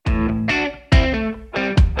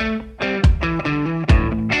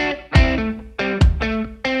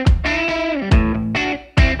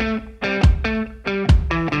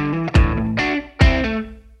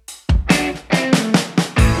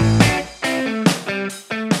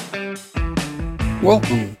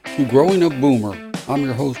Welcome to Growing Up Boomer. I'm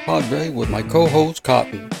your host, Padre, with my co-host,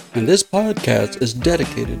 Cotton. And this podcast is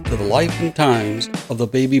dedicated to the life and times of the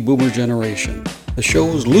baby boomer generation. The show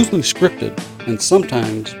is loosely scripted, and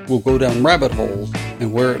sometimes we'll go down rabbit holes,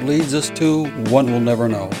 and where it leads us to, one will never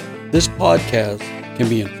know. This podcast can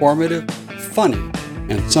be informative, funny,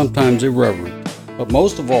 and sometimes irreverent. But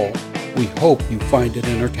most of all, we hope you find it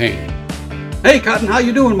entertaining. Hey, Cotton, how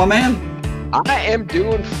you doing, my man? I am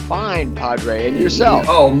doing fine, Padre, and yourself?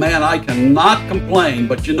 Oh, man, I cannot complain,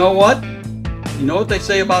 but you know what? You know what they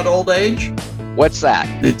say about old age? What's that?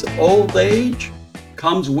 It's old age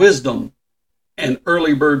comes wisdom and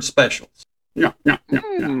early bird specials. Yeah.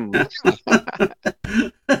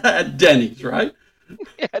 At Denny's, right?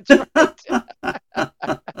 Yeah, that's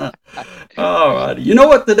right. All right. You know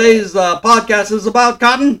what today's podcast is about,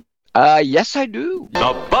 Cotton? Yes, I do.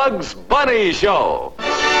 The Bugs Bunny Show.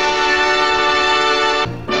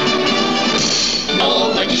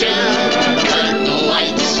 Overture, curtain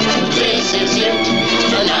lights, this is it,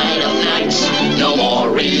 the night of nights. No more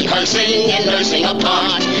rehearsing and nursing a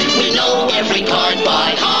part. We know every card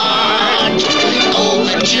by heart.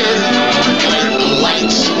 Overture, curtain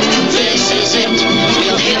lights, this is it.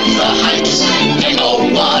 We'll hit the heights, and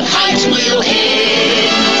oh, what heights we'll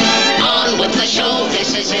hit. On with the show,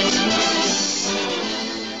 this is it.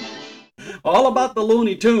 All about the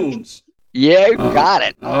Looney Tunes. Yeah, you got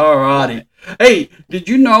it. All righty. Hey, did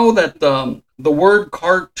you know that the word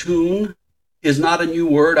cartoon is not a new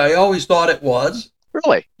word? I always thought it was.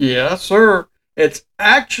 Really? Yes, sir. It's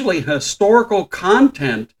actually historical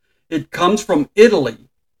content. It comes from Italy,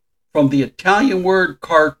 from the Italian word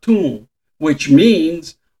cartoon, which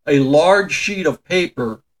means a large sheet of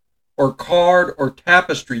paper or card or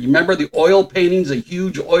tapestry. You remember the oil paintings, the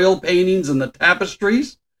huge oil paintings and the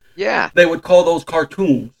tapestries? Yeah. They would call those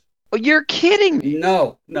cartoons. Oh, you're kidding me.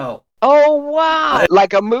 No. Oh, wow.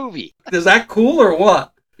 Like a movie. Is that cool or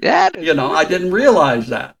what? Yeah. You know, I didn't realize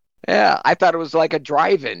that. Yeah, I thought it was like a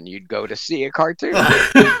drive-in. You'd go to see a cartoon.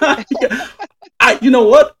 You know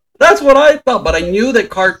what? That's what I thought, but I knew that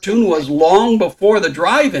cartoon was long before the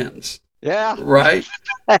drive-ins. Yeah. Right?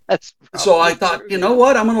 So I thought, you know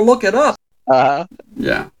what? I'm going to look it up. Uh-huh.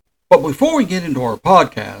 Yeah. But before we get into our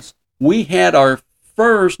podcast, we had our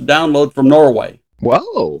first download from Norway.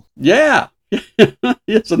 Whoa. Yeah.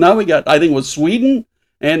 So now we got, I think it was Sweden,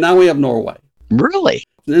 and now we have Norway. Really?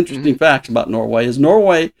 Interesting facts about Norway is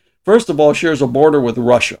Norway, first of all, shares a border with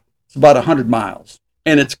Russia. It's about 100 miles.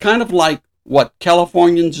 And it's kind of like what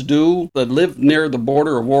Californians do that live near the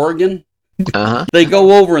border of Oregon. Uh-huh. They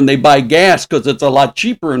go over and they buy gas because it's a lot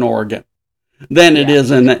cheaper in Oregon than it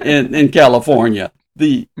is in California.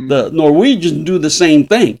 The Norwegians do the same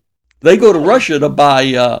thing. They go to Russia to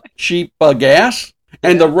buy cheap gas,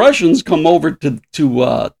 and the Russians come over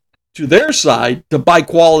to their side to buy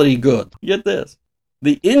quality goods. Get this.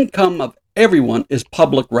 The income of everyone is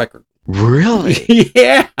public record. Really?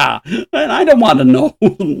 Yeah. And I don't want to know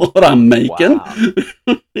what I'm making.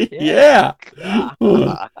 Wow. Yeah.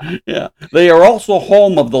 Yeah. They are also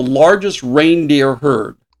home of the largest reindeer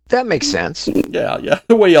herd. That makes sense. Yeah.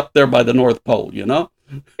 They're way up there by the North Pole, you know?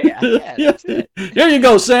 Yeah, that's it. Here you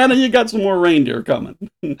go, Santa. You got some more reindeer coming.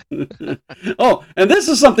 Oh, and this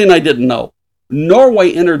is something I didn't know. Norway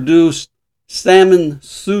introduced salmon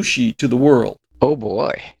sushi to the world. Oh,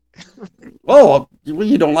 boy. Oh,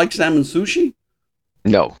 you don't like salmon sushi?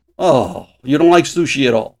 No. Oh, you don't like sushi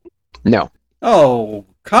at all? No. Oh,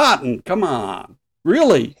 Cotton, come on.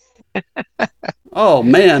 Really? Oh,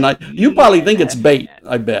 man. You probably think it's bait,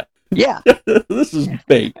 I bet. Yeah. This is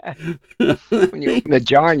bait. When you open the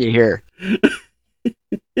jar and you hear.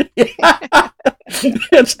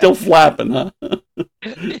 It's still flapping, huh?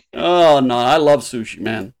 Oh, no. I love sushi,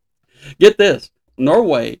 man. Get this.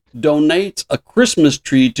 Norway donates a Christmas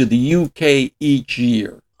tree to the UK each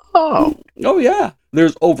year. Oh. Oh, yeah.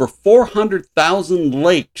 There's over 400,000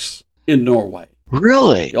 lakes in Norway.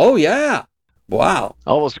 Really? Oh, yeah. Wow.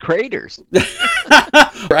 Almost craters.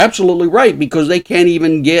 You're absolutely right, because they can't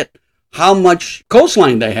even get how much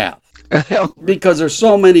coastline they have. Because there's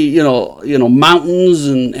so many, mountains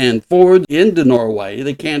and fords into Norway,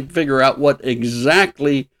 they can't figure out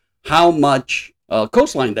how much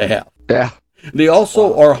coastline they have. Yeah. They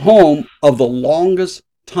also are home of the longest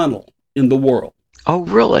tunnel in the world. Oh,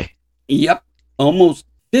 really? Yep. Almost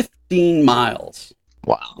 15 miles.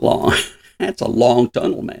 Wow. Long. That's a long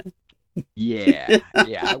tunnel, man. Yeah,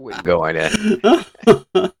 I wouldn't go in it.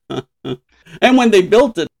 And when they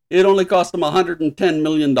built it, it only cost them $110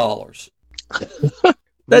 million.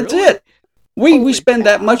 That's Really? it. We spend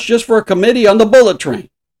that much just for a committee on the bullet train.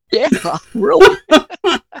 Yeah, really.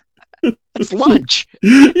 It's lunch.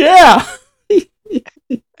 Yeah.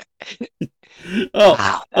 Oh,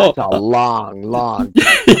 Wow, oh. that's a long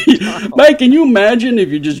Man, can you imagine if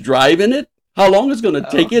you're just driving it? How long it's going to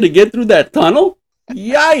take you to get through that tunnel?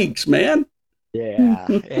 Yikes, man.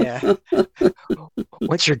 Yeah.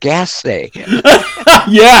 What's your gas say?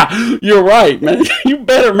 Yeah, you're right, man. You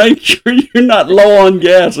better make sure you're not low on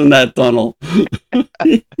gas in that tunnel.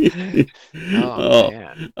 Oh,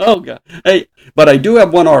 man. Oh, God. Hey, but I do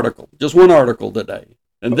have just one article today.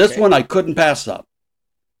 And this Okay. one I couldn't pass up.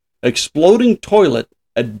 Exploding toilet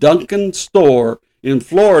at Dunkin' store in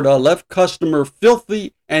Florida left customer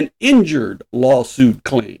filthy and injured, lawsuit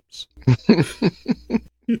claims.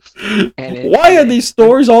 Why are these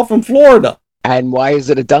stories all from Florida? And why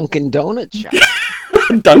is it a Dunkin' Donut shop?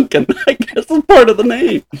 Duncan, I guess it's part of the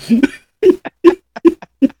name.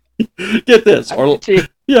 Get this.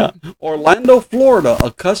 Orlando, Florida,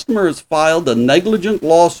 a customer has filed a negligent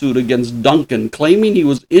lawsuit against Duncan, claiming he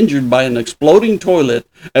was injured by an exploding toilet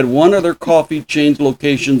at one of their coffee chain's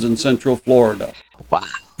locations in Central Florida. Wow.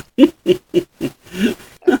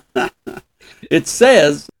 It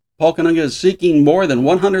says Polkanunga is seeking more than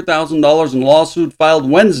 $100,000 in lawsuit filed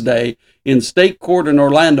Wednesday in state court in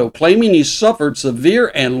Orlando, claiming he suffered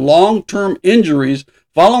severe and long-term injuries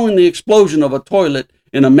following the explosion of a toilet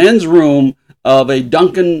in a men's room of a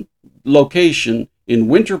Dunkin' location in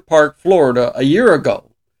Winter Park, Florida, a year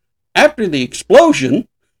ago. After the explosion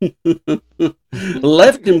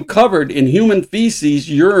left him covered in human feces,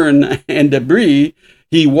 urine, and debris,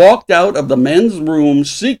 he walked out of the men's room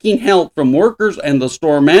seeking help from workers and the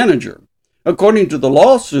store manager. According to the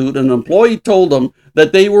lawsuit, an employee told them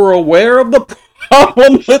that they were aware of the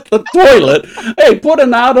problem with the toilet. Hey, put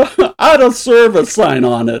an out of service sign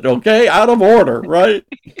on it, okay? Out of order, right?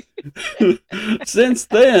 Since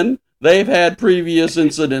then, they've had previous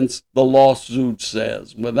incidents, the lawsuit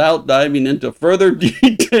says, without diving into further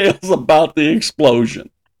details about the explosion.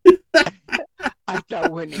 I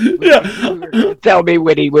thought when you were going to tell me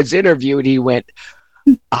when he was interviewed, he went,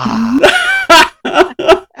 ah.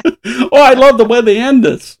 Oh, I love the way they end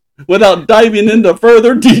this without diving into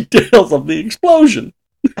further details of the explosion.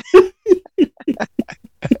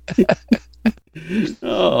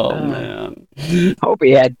 Oh, man. I hope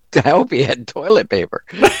he had toilet paper.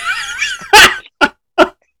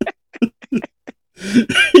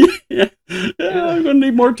 Yeah, I'm going to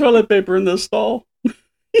need more toilet paper in this stall.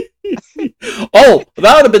 Oh,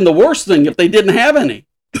 that would have been the worst thing if they didn't have any.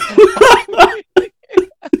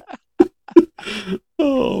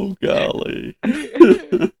 Oh, golly.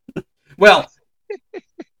 Well,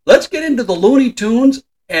 let's get into the Looney Tunes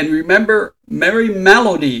and remember Merry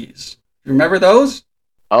Melodies. Remember those?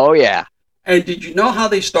 Oh, yeah. And did you know how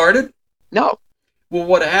they started? No. Well,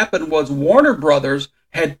 what happened was Warner Brothers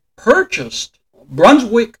had purchased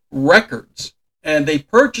Brunswick Records, and they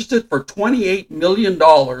purchased it for $28 million,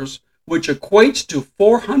 which equates to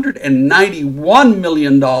 $491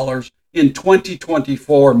 million in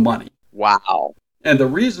 2024 money. Wow. And the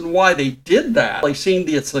reason why they did that, they seen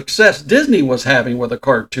the success Disney was having with a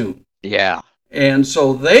cartoon. Yeah. And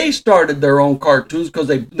so they started their own cartoons because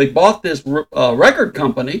they bought this record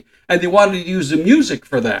company and they wanted to use the music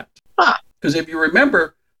for that. Because if you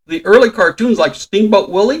remember, the early cartoons like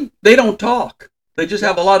Steamboat Willie, they don't talk. They just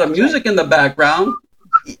have a lot of music in the background.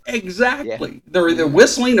 Exactly. Yeah. They're either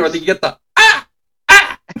whistling or they get the ah,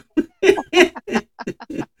 ah.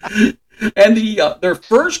 And their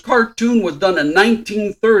first cartoon was done in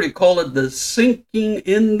 1930, called it The Sinking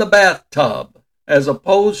in the Bathtub, as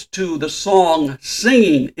opposed to the song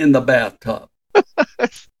Singing in the Bathtub.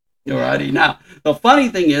 Alrighty. Now, the funny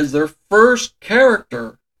thing is their first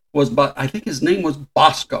character was, I think his name was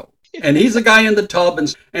Bosco. And he's a guy in the tub.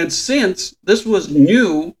 And since this was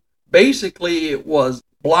new, basically it was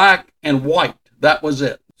black and white. That was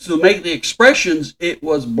it. So to make the expressions, it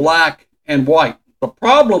was black and white. The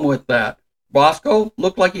problem with that, Bosco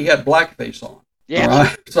looked like he had blackface on. Yeah.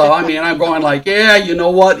 Right? So, I mean, I'm going like, yeah, you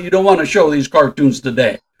know what? You don't want to show these cartoons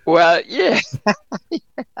today. Well, yeah.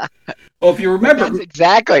 Well, if you remember. That's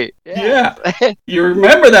exactly. Yeah. You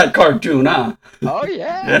remember that cartoon, huh? Oh,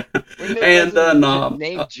 yeah. And then.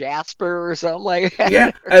 Named Jasper or something like that.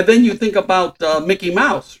 Yeah. And then you think about Mickey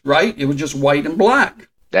Mouse, right? It was just white and black.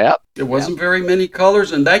 Yep. There wasn't very many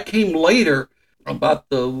colors. And that came later,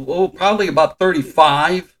 probably about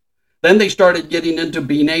 35. Then they started getting into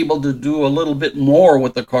being able to do a little bit more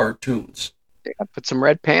with the cartoons. Yeah, put some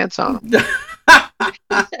red pants on them.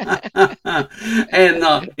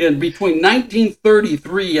 And in between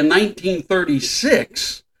 1933 and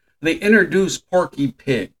 1936, they introduced Porky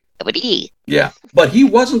Pig. Yeah, but he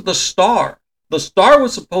wasn't the star. The star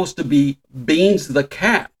was supposed to be Beans the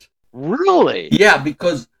cat. Really? Yeah,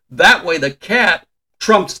 because that way the cat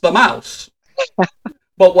trumps the mouse.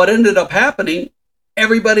 But what ended up happening,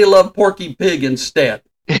 everybody loved Porky Pig instead.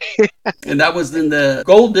 And that was in the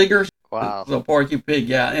Gold Diggers. Wow. So Porky Pig,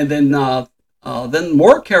 yeah. And then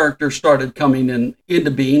more characters started coming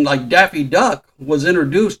into being, like Daffy Duck was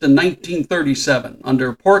introduced in 1937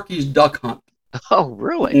 under Porky's Duck Hunt. Oh,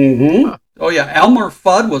 really? Mm-hmm. Huh. Oh, yeah. Elmer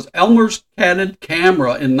Fudd was Elmer's Candid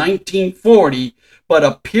Camera in 1940, but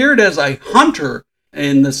appeared as a hunter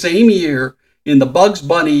in the same year in the Bugs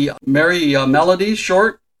Bunny Merry Melodies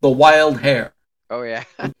short, The Wild Hare. Oh, yeah.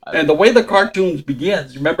 And the way the cartoons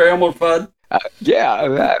begins, remember Elmer Fudd? Yeah,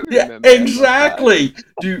 I Yeah, remember exactly.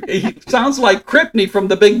 He sounds like Kripke from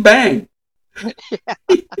The Big Bang.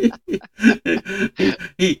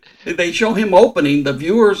 They show him opening. The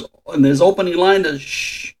viewers in his opening line is,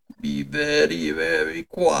 "Shh, be very, very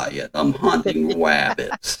quiet. I'm hunting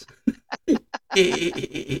rabbits."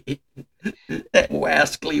 That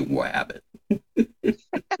wascally rabbit.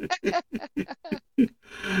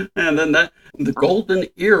 And then the golden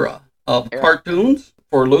era of cartoons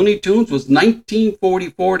for Looney Tunes was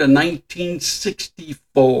 1944 to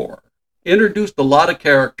 1964. Introduced a lot of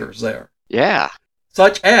characters there. Yeah.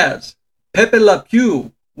 Such as Pepe Le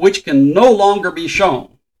Pew, which can no longer be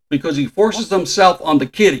shown because he forces himself on the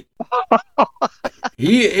kitty.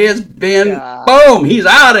 He has been, boom, he's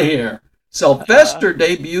out of here. Sylvester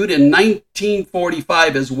debuted in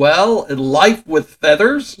 1945 as well in Life with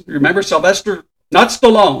Feathers. Remember Sylvester, not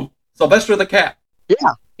Stallone, Sylvester the cat.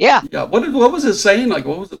 Yeah. Yeah. Yeah. What was his saying? Like,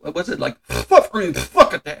 what was it like?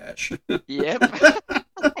 Fuckatash. Yep.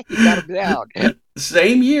 You got him down.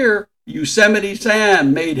 Same year, Yosemite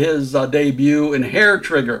Sam made his debut in Hair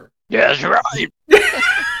Trigger. That's right.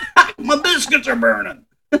 My biscuits are burning.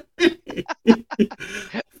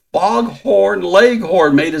 Foghorn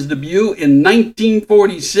Leghorn made his debut in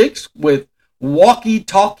 1946 with Walkie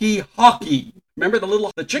Talkie Hockey. Remember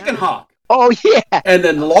the chicken hawk? Oh, yeah. And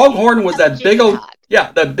then Longhorn was that big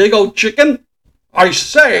old chicken. I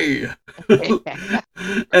say.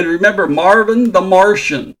 And remember Marvin the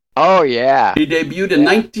Martian. Oh, yeah. He debuted in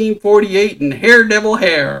 1948 in Daredevil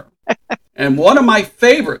Hair. And one of my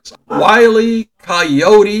favorites, Wile E.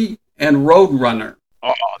 Coyote and Roadrunner.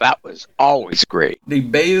 Oh, that was always great.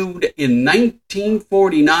 Debuted in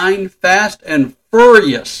 1949, Fast and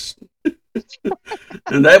Furious.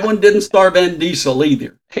 And that one didn't star Vin Diesel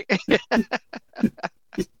either.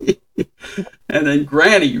 And then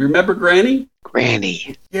Granny. Remember Granny?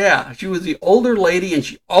 Granny. Yeah, she was the older lady, and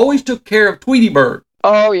she always took care of Tweety Bird.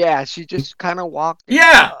 Oh, yeah. She just kind of walked.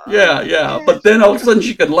 Yeah. But then all of a sudden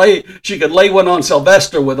she could lay one on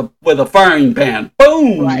Sylvester with a frying pan.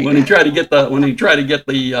 Boom! Right. When he tried to get the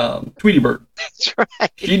Tweety Bird. That's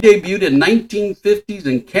right. She debuted in 1950s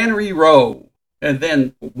in Cannery Row. And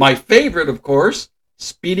then my favorite, of course,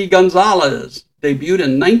 Speedy Gonzales, debuted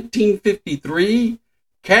in 1953,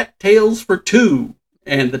 Cattails for Two,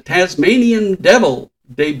 and the Tasmanian Devil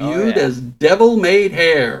debuted as Devil Made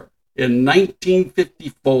Hair in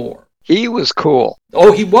 1954. He was cool.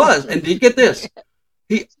 Oh, he was. And did you get this?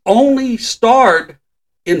 He only starred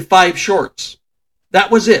in 5 shorts. That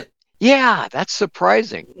was it. Yeah, that's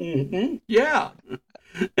surprising. Mm-hmm. Yeah.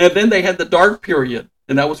 And then they had the dark period,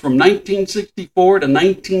 and that was from 1964 to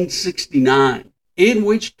 1969, in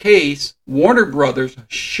which case Warner Brothers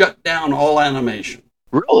shut down all animation.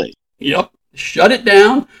 Really? Yep. Shut it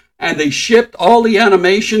down, and they shipped all the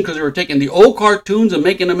animation, because they were taking the old cartoons and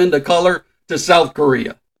making them into color, to South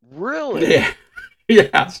Korea. Really? Yeah.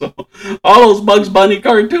 Yeah, so all those Bugs Bunny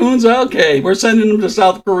cartoons, okay, we're sending them to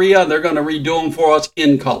South Korea, and they're going to redo them for us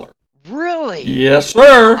in color. Really? Yes,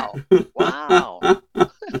 sir. Wow.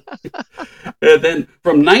 And then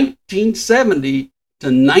from 1970 to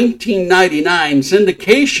 1999,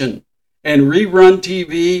 syndication and rerun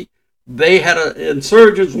TV, they had an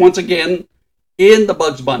insurgence once again in the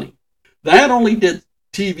Bugs Bunny. They not only did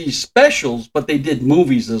TV specials, but they did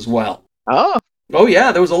movies as well. Oh,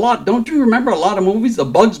 yeah, there was a lot. Don't you remember a lot of movies? The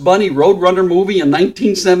Bugs Bunny Roadrunner movie in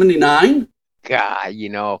 1979? God,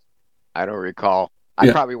 I don't recall.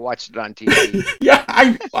 I probably watched it on TV.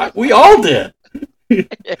 Yeah, we all did. Yeah.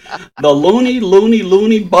 The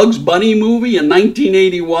Looney Bugs Bunny movie in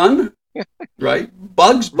 1981, right?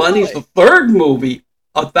 Bugs Bunny's the third movie,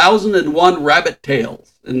 1001 Rabbit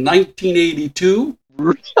Tales in 1982.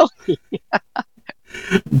 Really?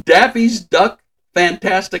 Daffy's Duck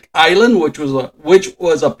Fantastic Island, which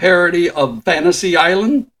was a parody of Fantasy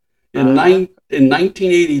Island in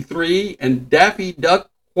 1983, and Daffy Duck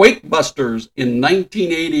Quakebusters in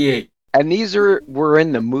 1988. And these were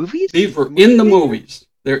in the movies? These were in the movies.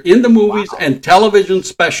 They're in the movies and television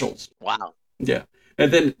specials. Wow. Yeah.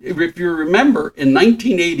 And then, if you remember, in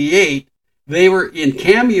 1988, They were in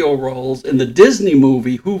cameo roles in the Disney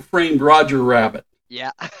movie Who Framed Roger Rabbit.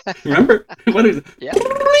 Yeah. Remember? What is it? Yeah.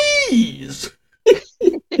 Please.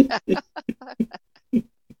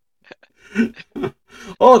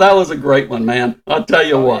 Oh, that was a great one, man. I'll tell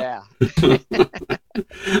you what. Yeah.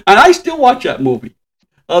 And I still watch that movie.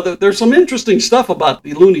 There's some interesting stuff about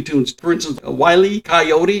the Looney Tunes. For instance, Wile E.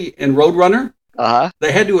 Coyote and Roadrunner. Uh-huh.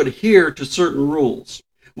 They had to adhere to certain rules.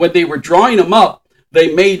 When they were drawing them up,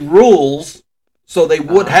 they made rules so they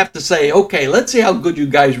would have to say, okay, let's see how good you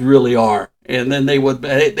guys really are. And then they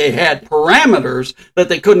had parameters that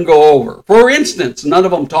they couldn't go over. For instance, none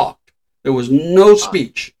of them talked. There was no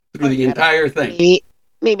speech through the entire thing.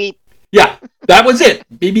 Maybe. Yeah, that was it.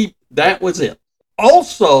 BB, that was it.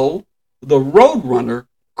 Also, the Roadrunner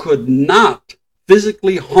could not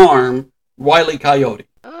physically harm Wile E. Coyote.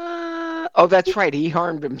 Oh, that's right. He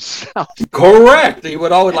harmed himself. Correct. He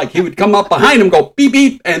would come up behind him, go beep,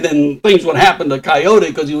 beep, and then things would happen to Coyote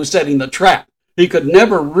because he was setting the trap. He could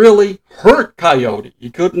never really hurt Coyote. He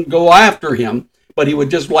couldn't go after him, but he would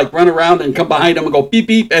just run around and come behind him and go beep,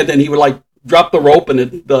 beep, and then he would drop the rope and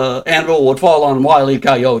the anvil would fall on Wile E.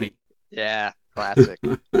 Coyote. Yeah, classic.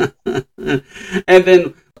 And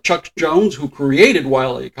then Chuck Jones, who created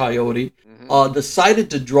Wile E. Coyote, decided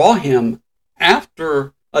to draw him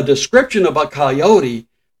after a description of a coyote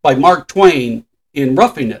by Mark Twain in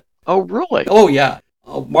Roughing It. Oh, really? Oh, yeah.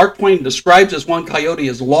 Mark Twain describes this one coyote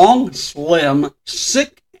as long, slim,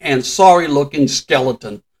 sick, and sorry-looking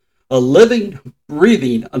skeleton, a living,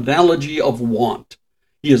 breathing analogy of want.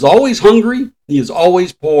 He is always hungry, he is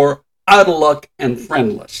always poor, out of luck, and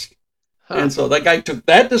friendless. Huh. And so that guy took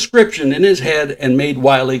that description in his head and made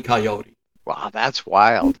Wile E. Coyote. Wow, that's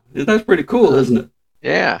wild. That's pretty cool, isn't it?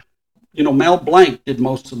 Yeah. You know, Mel Blanc did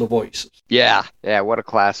most of the voices. Yeah, what a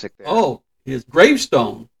classic there. Oh, his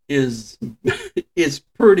gravestone is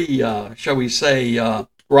pretty, shall we say,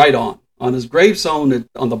 right on. On his gravestone,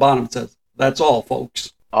 on the bottom it says, "That's all,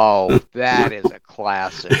 folks." Oh, that is a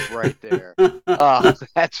classic right there. Oh,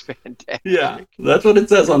 that's fantastic. Yeah, that's what it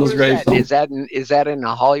says on his gravestone. Is that in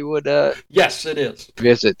a Hollywood? Yes, it is.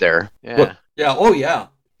 Visit there. Yeah. But, yeah. Oh, yeah.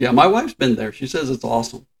 Yeah, my wife's been there. She says it's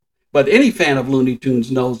awesome. But any fan of Looney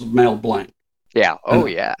Tunes knows Mel Blanc. Yeah. Oh,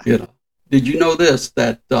 yeah. You know. Did you know this?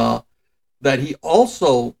 That he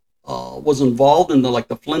also was involved in the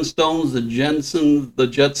Flintstones, the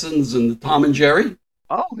Jetsons, and the Tom and Jerry.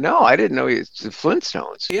 Oh no, I didn't know he was the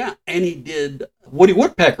Flintstones. Yeah, and he did Woody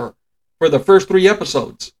Woodpecker for the first 3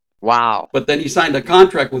 episodes. Wow. But then he signed a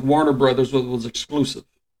contract with Warner Brothers that was exclusive.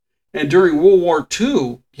 And during World War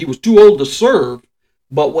II, he was too old to serve.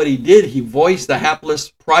 But what he did, he voiced the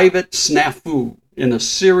hapless Private Snafu in a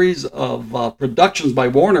series of productions by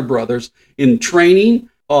Warner Brothers in training,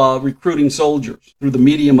 recruiting soldiers through the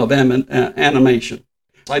medium of animation.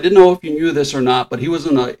 I didn't know if you knew this or not, but he was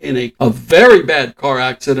in a very bad car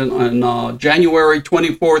accident on January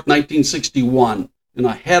 24th, 1961, in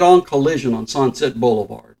a head-on collision on Sunset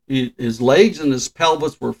Boulevard. His legs and his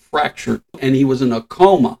pelvis were fractured, and he was in a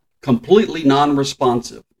coma, completely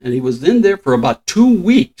non-responsive. And he was in there for about 2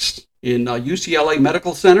 weeks in UCLA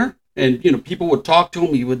Medical Center. And, people would talk to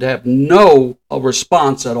him. He would have no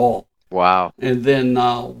response at all. Wow. And then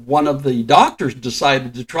one of the doctors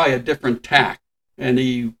decided to try a different tack. And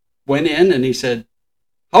he went in and he said,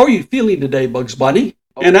 "How are you feeling today, Bugs Bunny?"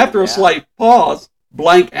 And after a slight pause,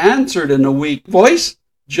 Blank answered in a weak voice,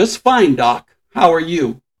 "Just fine, Doc. How are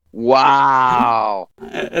you?" Wow.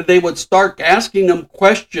 And they would start asking him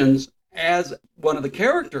questions as one of the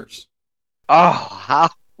characters. Oh, how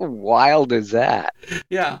wild is that?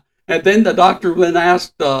 Yeah. And then the doctor then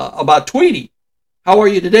asked about Tweety. "How are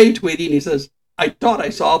you today, Tweety?" And he says, "I thought I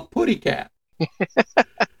saw a putty cat."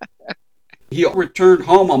 He returned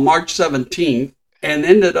home on March 17th and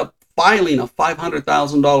ended up filing a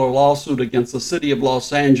 $500,000 lawsuit against the city of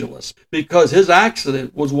Los Angeles because his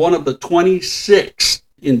accident was one of the 26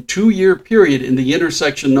 in 2-year period in the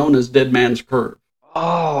intersection known as Dead Man's Curve.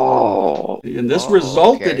 Oh. And this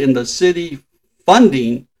resulted in the city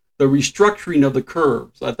funding the restructuring of the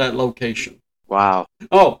curves at that location. Wow.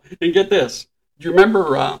 Oh, and get this. Do you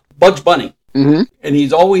remember Bugs Bunny? Mm-hmm. And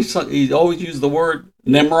he's always used the word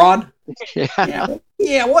Nimrod.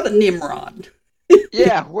 Yeah, what a Nimrod.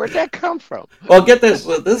 Yeah, where'd that come from? Well, get this.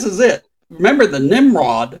 This is it. Remember, the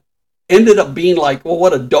Nimrod ended up being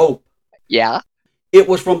what a dope. Yeah. It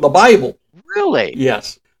was from the Bible. Really?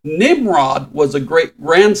 Yes. Nimrod was a great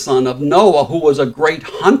grandson of Noah, who was a great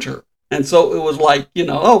hunter. And so it was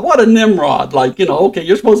oh, what a Nimrod. Okay,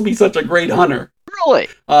 you're supposed to be such a great hunter. Really?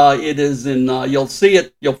 It is in, you'll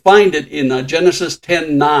find it in Genesis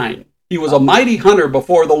 10:9. He was a mighty hunter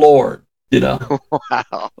before the Lord,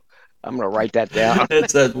 Wow. I'm going to write that down. It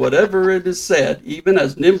says, whatever it is said, even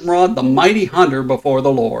as Nimrod, the mighty hunter before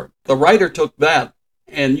the Lord. The writer took that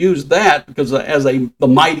and used that because the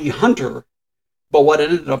mighty hunter. But what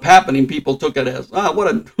ended up happening, people took it as, what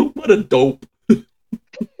a dope.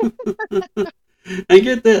 And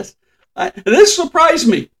get this. This surprised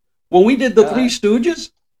me. When we did the Three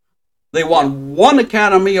Stooges, they won 1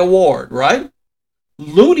 Academy Award, right?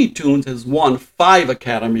 Looney Tunes has won 5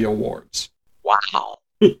 Academy Awards. Wow.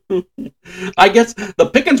 I guess the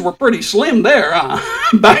pickings were pretty slim there,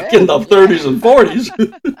 back in the 30s and 40s.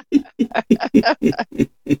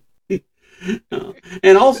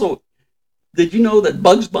 And also, did you know that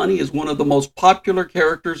Bugs Bunny is one of the most popular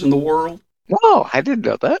characters in the world? No, I didn't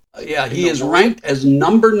know that. Yeah, he is ranked as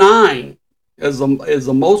number 9 as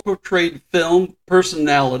the most portrayed film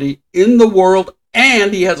personality in the world,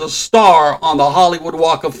 and he has a star on the Hollywood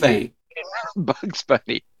Walk of Fame. Bugs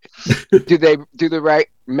Bunny. Do they write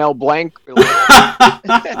Mel Blanc?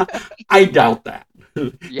 I doubt that.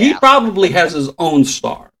 Yeah. He probably has his own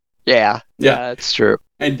star. Yeah, that's true.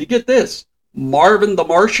 And to get this, Marvin the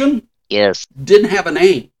Martian, yes, didn't have a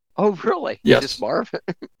name. Oh, really? Yes. Just Marvin?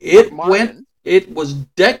 It was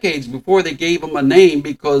decades before they gave him a name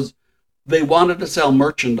because they wanted to sell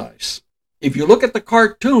merchandise. If you look at the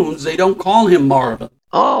cartoons, they don't call him Marvin.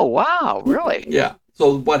 Oh, wow, really? Yeah.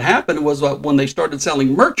 So what happened was when they started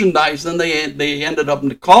selling merchandise, then they ended up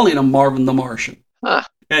calling him Marvin the Martian. Huh.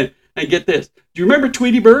 And get this. Do you remember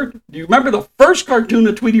Tweety Bird? Do you remember the first cartoon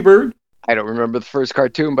of Tweety Bird? I don't remember the first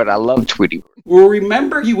cartoon, but I love Tweety Bird. Well,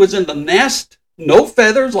 remember he was in the nest, no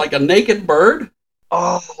feathers, like a naked bird?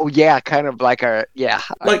 Oh, yeah, kind of like I got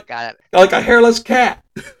it. Like a hairless cat.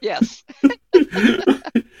 Yes.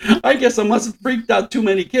 I guess I must have freaked out too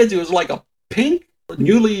many kids. He was like a pink,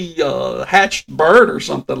 newly hatched bird or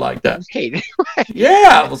something like that. Right.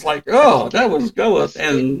 Yeah, it was like, oh, that was good.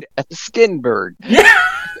 And a skin bird. Yeah,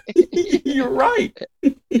 you're right.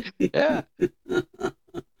 Yeah.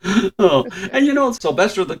 Oh, and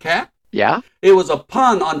Sylvester the cat? Yeah. It was a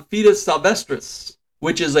pun on Fetus sylvestris,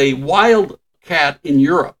 which is a wild cat in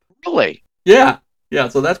Europe. Really? Yeah. Yeah,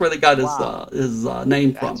 so that's where they got his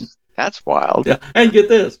name from. That's wild. Yeah, and get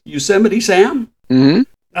this, Yosemite Sam? Mm-hmm.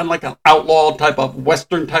 And like an outlaw type of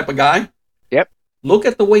Western type of guy. Yep. Look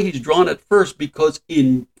at the way he's drawn at first, because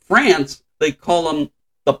in France, they call him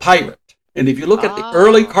the pirate. And if you look at the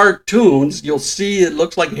early cartoons, you'll see it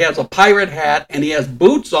looks like he has a pirate hat and he has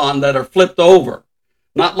boots on that are flipped over.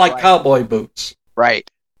 Not like cowboy boots. Right.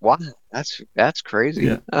 Wow, that's crazy.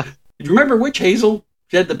 Yeah. Do you remember Witch Hazel?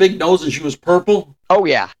 She had the big nose and she was purple. Oh,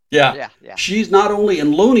 yeah. Yeah. She's not only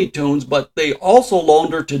in Looney Tunes, but they also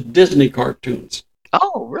loaned her to Disney cartoons.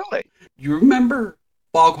 Oh, really? You remember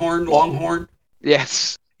Foghorn Longhorn?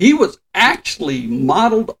 Yes. He was actually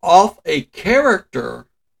modeled off a character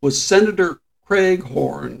with Senator Craig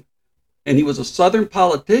Horn, and he was a Southern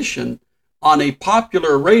politician on a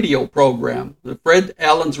popular radio program, the Fred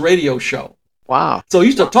Allen's radio show. Wow. So he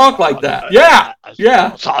used to talk like that. Yeah.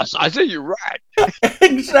 Yeah. I think you're right.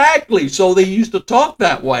 Exactly. So they used to talk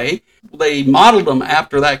that way. They modeled him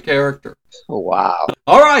after that character. Oh, wow.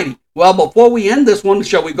 All righty. Well, before we end this one,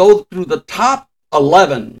 shall we go through the top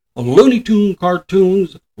 11 of Looney Tune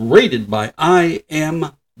cartoons rated by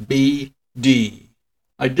IMBD?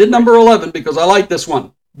 I did number 11 because I like this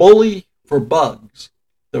one. Bully for Bugs.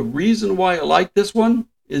 The reason why I like this one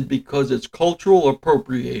is because it's cultural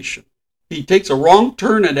appropriation. He takes a wrong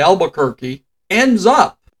turn at Albuquerque, ends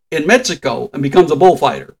up in Mexico, and becomes a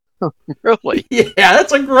bullfighter. Really? Yeah,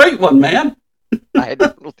 that's a great one, man. I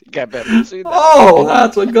don't think I've ever seen that. Oh,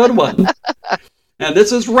 that's a good one. And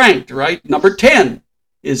this is ranked, right? Number 10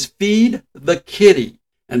 is Feed the Kitty.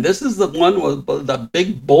 And this is the one with the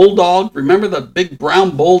big bulldog. Remember the big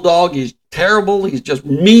brown bulldog? He's terrible. He's just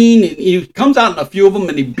mean. He comes out in a few of them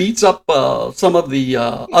and he beats up some of the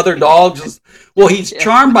other dogs. Well, he's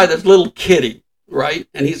charmed by this little kitty, right?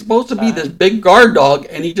 And he's supposed to be this big guard dog,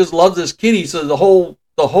 and he just loves this kitty. So the whole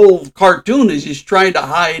cartoon is he's trying to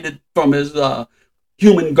hide it from his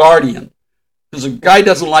human guardian, because the guy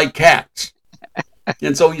doesn't like cats.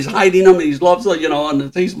 And so he's hiding them, and he loves,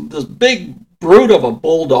 and he's this big brute of a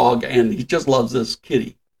bulldog, and he just loves this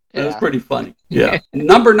kitty. Yeah. That's pretty funny. Yeah.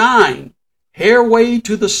 Number 9, Hairway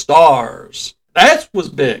to the Stars. That was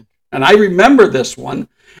big. And I remember this one,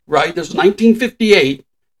 right? This was 1958.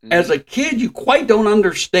 As a kid, you quite don't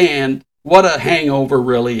understand what a hangover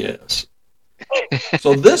really is.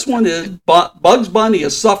 So this one is Bugs Bunny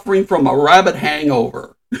is suffering from a rabbit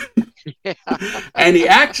hangover. And he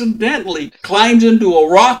accidentally climbs into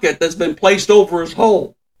a rocket that's been placed over his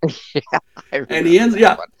hole. And he ends,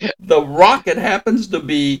 the rocket happens to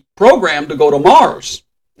be programmed to go to Mars.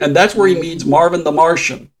 And that's where he meets Marvin the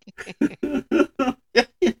Martian.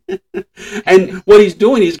 And what he's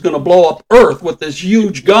doing, he's going to blow up Earth with this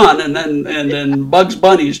huge gun, and then Bugs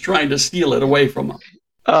Bunny is trying to steal it away from him.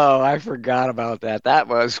 Oh, I forgot about that. That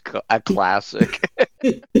was a classic.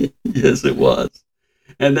 Yes, it was.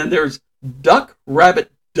 And then there's Duck,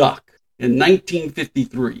 Rabbit, Duck in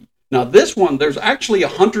 1953. Now this one, there's actually a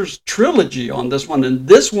Hunter's trilogy on this one, and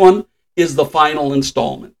this one is the final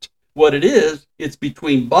installment. What it is, it's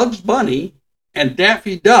between Bugs Bunny and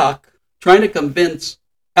Daffy Duck trying to convince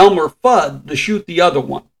Elmer Fudd to shoot the other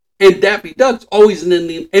one. And Daffy Duck's always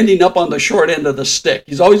ending up on the short end of the stick.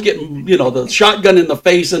 He's always getting, the shotgun in the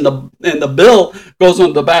face, and the bill goes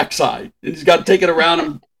on the backside. And he's got to take it around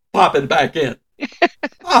and pop it back in.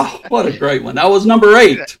 Oh, what a great one. That was number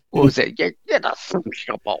 8. What was it? You're the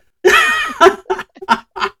sociable.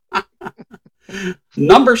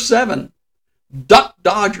 Number 7, Duck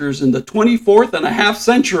Dodgers in the 24th and a half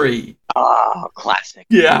century. Oh, classic.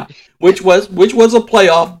 Yeah, which was a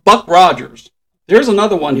playoff, Buck Rogers. There's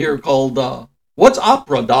another one here called, What's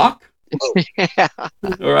Opera, Doc? Yeah.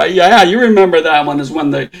 All right, yeah, you remember that one, is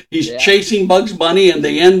when he's chasing Bugs Bunny and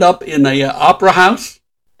they end up in a opera house.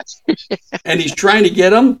 And he's trying to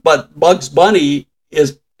get him, but Bugs Bunny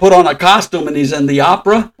is put on a costume and he's in the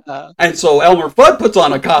opera. And so Elmer Fudd puts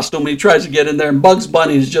on a costume and he tries to get in there, and Bugs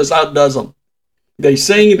Bunny just outdoes him. They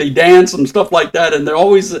sing, they dance and stuff like that, and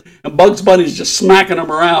and Bugs Bunny's just smacking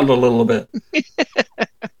them around a little bit.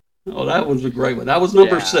 Oh, that was a great one. That was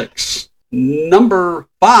number 6. Number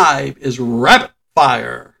 5 is Rabbit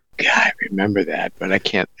Fire. Yeah, I remember that, but I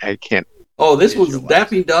can't. Oh, this was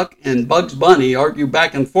Daffy Duck and Bugs Bunny argue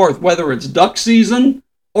back and forth whether it's duck season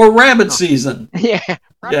or rabbit season. Yeah.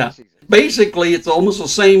 Yeah. Season. Basically, it's almost the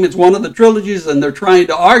same. It's one of the trilogies, and they're trying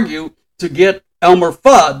to argue to get Elmer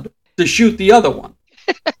Fudd to shoot the other one.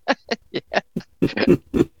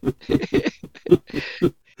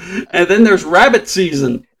 And then there's Rabbit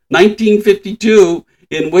Season, 1952,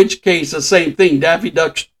 in which case the same thing. Daffy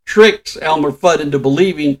Duck tricks Elmer Fudd into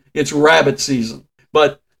believing it's rabbit season.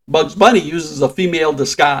 But Bugs Bunny uses a female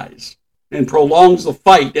disguise and prolongs the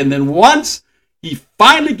fight. And then once he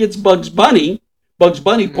finally gets Bugs Bunny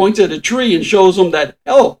points at a tree and shows him that,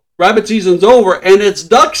 rabbit season's over and it's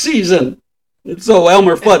duck season. And so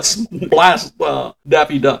Elmer Fudd blasts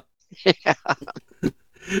Daffy Duck. Yeah.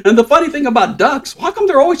 And the funny thing about ducks, how come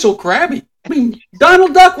they're always so crabby? I mean,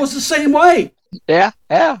 Donald Duck was the same way. Yeah.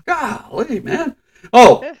 Golly, man.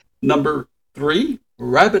 Oh, number 3,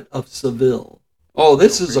 Rabbit of Seville. Oh,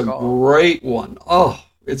 this is a great one. Oh,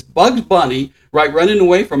 it's Bugs Bunny, running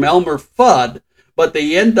away from Elmer Fudd, but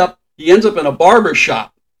he ends up in a barber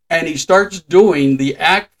shop, and he starts doing the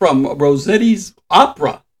act from Rossetti's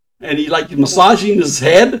opera. And he's massaging his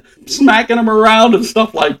head, smacking him around and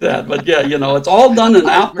stuff like that. But yeah, it's all done in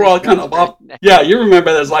opera kind of. Yeah, you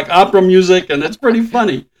remember that. It's like opera music, and it's pretty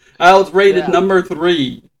funny. I was rated number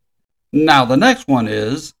 3. Now the next one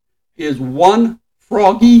is One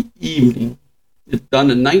Froggy Evening. It's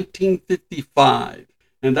done in 1955,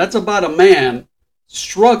 and that's about a man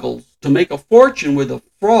struggles to make a fortune with a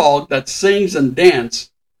frog that sings and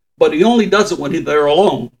dances, but he only does it when they're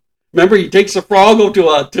alone. Remember, he takes the frog to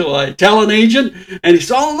a talent agent, and he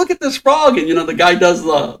says, "Oh, look at this frog!" And the guy does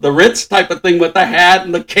the Ritz type of thing with the hat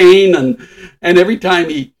and the cane, and every time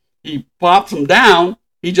he pops him down,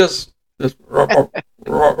 he just that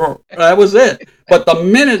was it. But the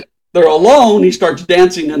minute they're alone, he starts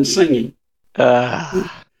dancing and singing. That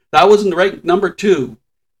was number 2,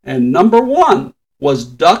 and number 1 was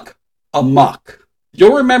Duck Amuck.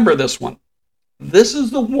 You'll remember this one. This is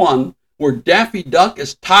the one where Daffy Duck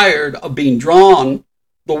is tired of being drawn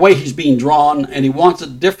the way he's being drawn, and he wants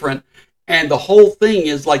it different. And the whole thing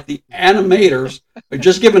is like the animators are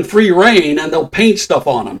just given free rein, and they'll paint stuff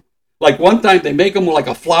on him. Like one time they make him like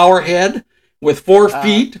a flower head with 4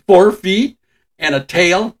 feet, and a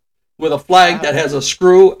tail with a flag that has a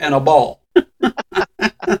screw and a ball.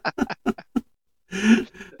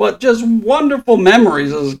 But just wonderful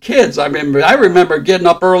memories as kids. I remember getting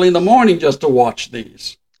up early in the morning just to watch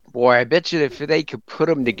these. Boy, I bet you if they could put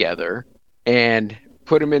them together and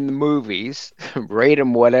put them in the movies, rate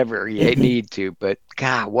them whatever you need to, but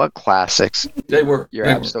God, what classics. They were. You're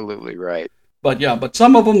absolutely right. But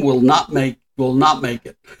some of them will not make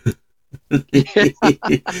it.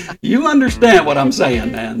 You understand what I'm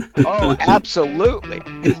saying, man. Oh, absolutely.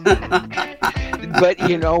 But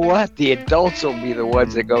you know what? The adults will be the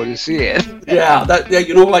ones that go to see it. Yeah,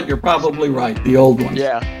 you know what? You're probably right. The old ones.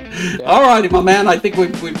 Yeah. All righty, my man. I think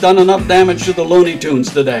we've done enough damage to the Looney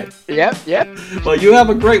Tunes today. Yep. Well, you have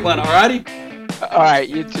a great one, all righty? All right,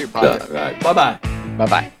 you too, Pop. All right, bye-bye.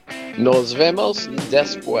 Bye-bye. Nos vemos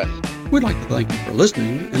después. We'd like to thank you for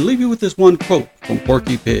listening and leave you with this one quote from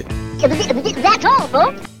Porky Pig. That's all,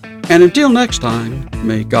 folks. And until next time,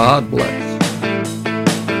 may God bless.